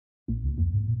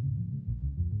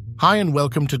Hi and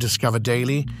welcome to Discover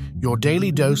Daily, your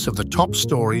daily dose of the top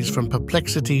stories from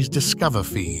Perplexity's Discover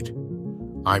feed.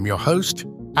 I'm your host,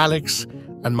 Alex,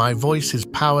 and my voice is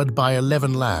powered by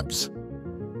 11 Labs.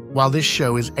 While this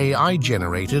show is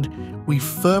AI-generated, we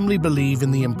firmly believe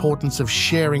in the importance of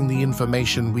sharing the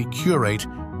information we curate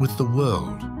with the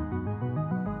world.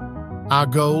 Our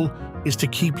goal is to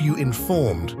keep you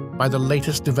informed by the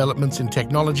latest developments in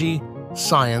technology,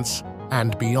 science,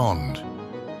 and beyond.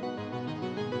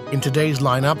 In today's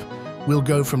lineup, we'll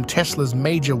go from Tesla's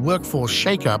major workforce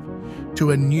shakeup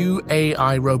to a new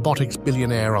AI robotics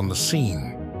billionaire on the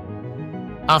scene.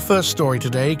 Our first story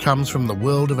today comes from the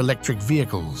world of electric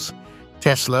vehicles.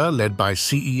 Tesla, led by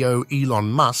CEO Elon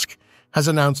Musk, has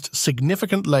announced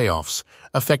significant layoffs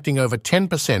affecting over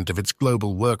 10% of its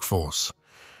global workforce.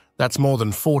 That's more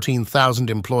than 14,000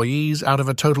 employees out of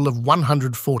a total of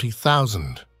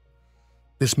 140,000.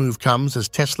 This move comes as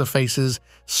Tesla faces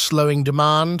slowing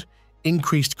demand,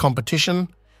 increased competition,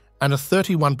 and a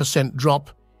 31% drop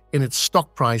in its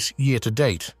stock price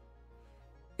year-to-date.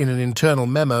 In an internal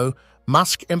memo,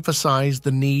 Musk emphasized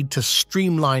the need to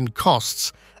streamline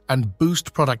costs and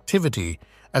boost productivity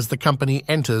as the company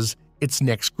enters its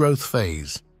next growth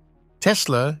phase.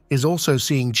 Tesla is also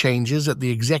seeing changes at the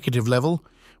executive level,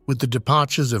 with the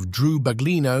departures of Drew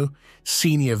Baglino,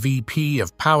 Senior VP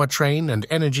of Powertrain and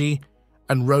Energy,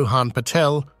 and Rohan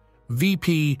Patel,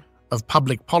 VP of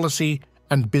Public Policy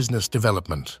and Business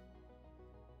Development.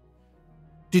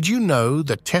 Did you know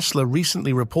that Tesla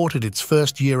recently reported its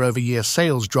first year-over-year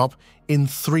sales drop in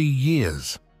 3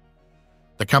 years?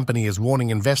 The company is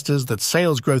warning investors that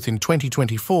sales growth in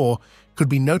 2024 could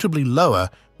be notably lower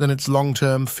than its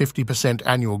long-term 50%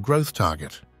 annual growth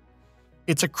target.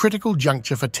 It's a critical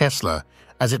juncture for Tesla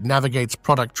as it navigates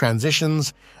product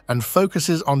transitions and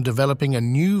focuses on developing a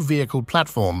new vehicle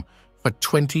platform for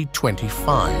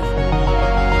 2025.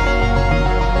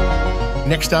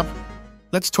 Next up,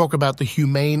 let's talk about the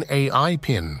Humane AI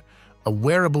Pin, a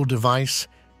wearable device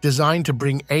designed to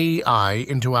bring AI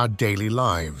into our daily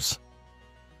lives.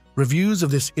 Reviews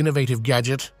of this innovative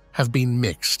gadget have been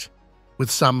mixed, with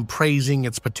some praising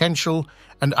its potential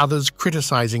and others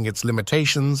criticizing its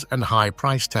limitations and high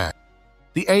price tag.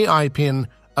 The AI Pin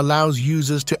allows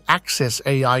users to access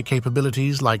AI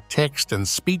capabilities like text and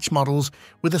speech models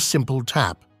with a simple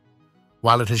tap.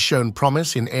 While it has shown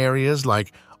promise in areas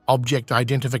like object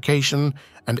identification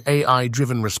and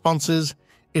AI-driven responses,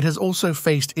 it has also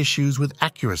faced issues with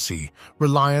accuracy,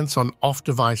 reliance on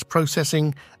off-device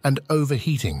processing, and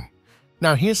overheating.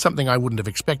 Now, here's something I wouldn't have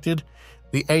expected.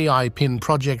 The AI Pin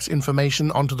projects information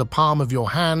onto the palm of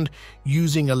your hand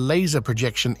using a laser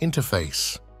projection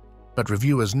interface. But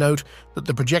reviewers note that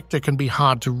the projector can be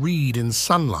hard to read in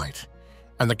sunlight,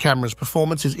 and the camera's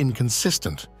performance is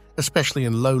inconsistent, especially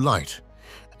in low light.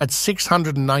 At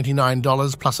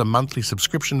 $699 plus a monthly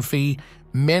subscription fee,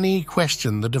 many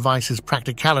question the device's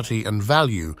practicality and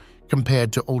value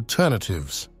compared to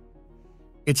alternatives.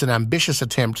 It's an ambitious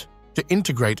attempt to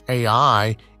integrate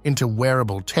AI into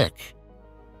wearable tech,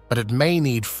 but it may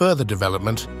need further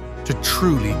development to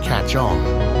truly catch on.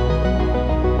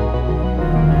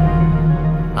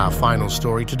 Our final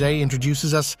story today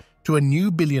introduces us to a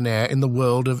new billionaire in the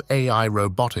world of AI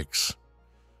robotics.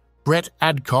 Brett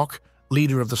Adcock,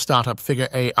 leader of the startup Figure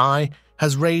AI,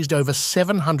 has raised over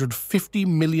 $750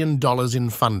 million in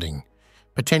funding,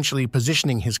 potentially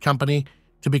positioning his company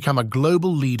to become a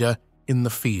global leader in the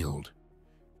field.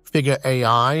 Figure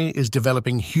AI is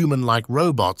developing human-like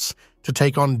robots to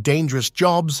take on dangerous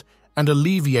jobs and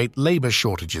alleviate labor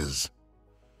shortages.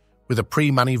 With a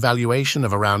pre-money valuation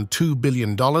of around $2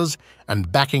 billion and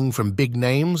backing from big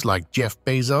names like Jeff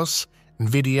Bezos,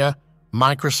 Nvidia,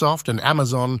 Microsoft, and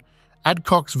Amazon,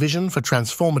 Adcock's vision for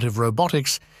transformative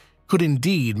robotics could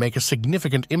indeed make a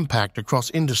significant impact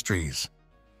across industries.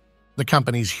 The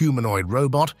company's humanoid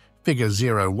robot, Figure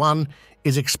 01,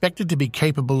 is expected to be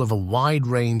capable of a wide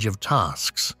range of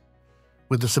tasks.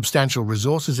 With the substantial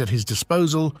resources at his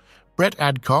disposal, Brett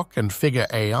Adcock and Figure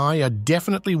AI are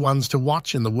definitely ones to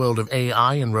watch in the world of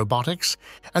AI and robotics,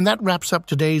 and that wraps up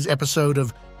today's episode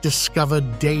of Discover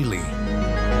Daily.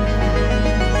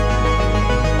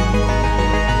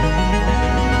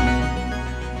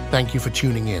 Thank you for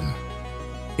tuning in.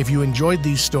 If you enjoyed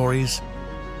these stories,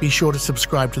 be sure to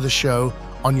subscribe to the show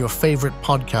on your favorite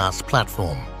podcast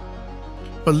platform.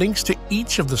 For links to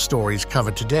each of the stories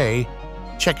covered today,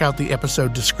 check out the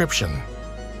episode description.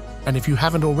 And if you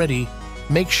haven't already,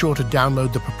 make sure to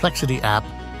download the Perplexity app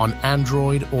on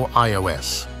Android or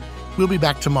iOS. We'll be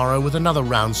back tomorrow with another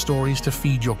round stories to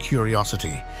feed your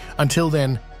curiosity. Until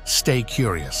then, stay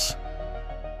curious.